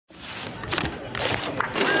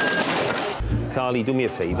Carly, do me a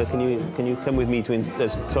favour. Can you come with me to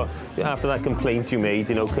after that complaint you made?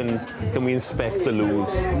 You know, can we inspect the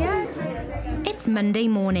loos? Yeah. It's Monday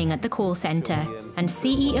morning at the call centre, and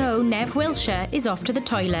CEO Nev Wilshire is off to the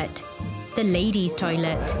toilet, the ladies'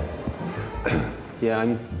 toilet. Yeah,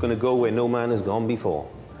 I'm going to go where no man has gone before.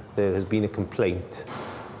 There has been a complaint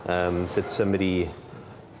that somebody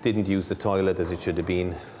didn't use the toilet as it should have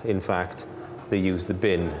been. In fact, they used the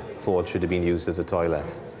bin for what should have been used as a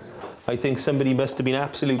toilet. I think somebody must have been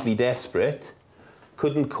absolutely desperate,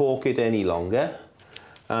 couldn't cork it any longer,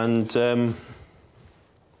 and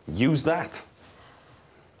used that.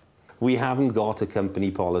 We haven't got a company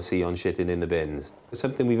policy on shitting in the bins. It's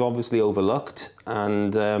something we've obviously overlooked,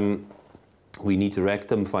 and we need to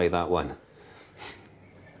rectify that one.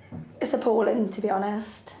 It's appalling, to be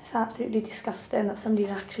honest. It's absolutely disgusting that somebody's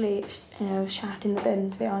actually, you know, shat in the bin,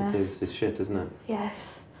 to be honest. It's shit, isn't it?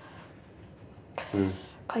 Yes.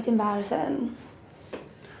 Quite embarrassing.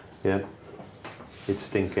 Yeah. It's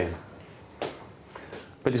stinking.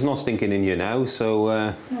 But it's not stinking in here now, so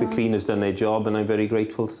no. The cleaners done their job, and I'm very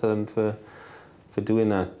grateful to them for doing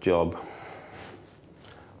that job.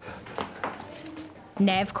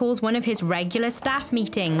 Nev calls one of his regular staff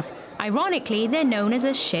meetings. Ironically, they're known as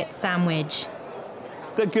a shit sandwich.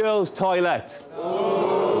 The girls' toilet.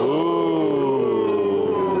 Ooh.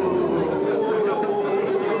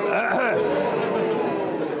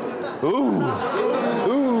 Ooh.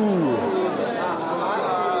 Ooh.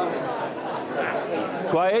 It's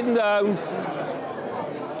quieting down.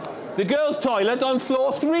 The girls' toilet on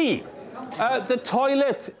floor 3. The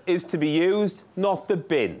toilet is to be used, not the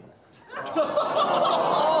bin.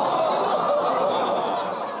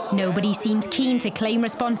 Nobody seems keen to claim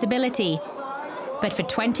responsibility. But for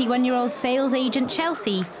 21-year-old sales agent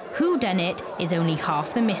Chelsea, whodunit is only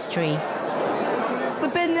half the mystery. The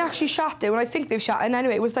bin they actually shat in, and I think they've shat in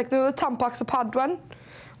anyway, was like the Tampax, the pad one,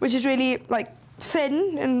 which is really like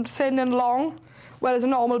thin and long, whereas a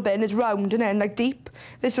normal bin is round and then like deep.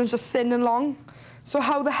 This one's just thin and long. So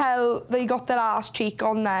how the hell they got their arse cheek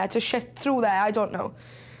on there to shit through there, I don't know.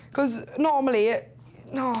 Because normally,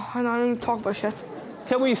 no, I don't talk about shit.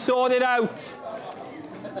 Can we sort it out?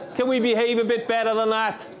 Can we behave a bit better than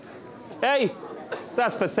that? Hey,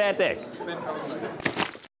 that's pathetic.